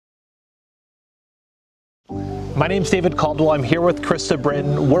My name's David Caldwell. I'm here with Krista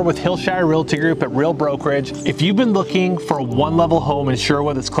Britton. We're with Hillshire Realty Group at Real Brokerage. If you've been looking for a one-level home in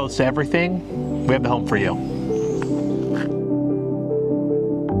Sherwood that's close to everything, we have the home for you.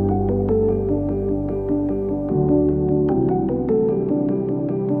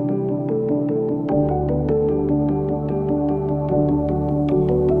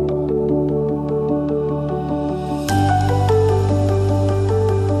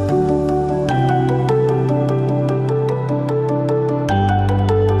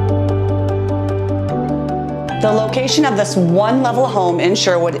 The location of this one-level home in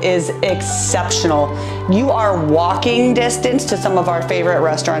Sherwood is exceptional. You are walking distance to some of our favorite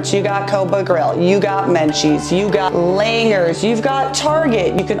restaurants. You got Coba Grill, you got Menchie's, you got Langer's, you've got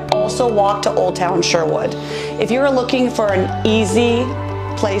Target. You can also walk to Old Town Sherwood. If you're looking for an easy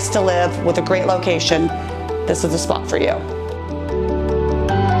place to live with a great location, this is the spot for you.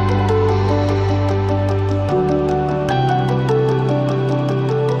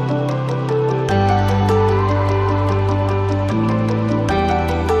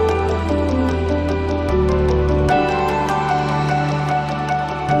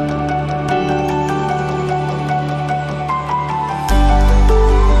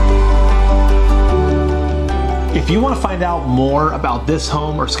 If you want to find out more about this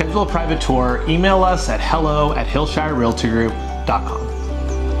home or schedule a private tour, email us at hello@hillshirerealtygroup.com.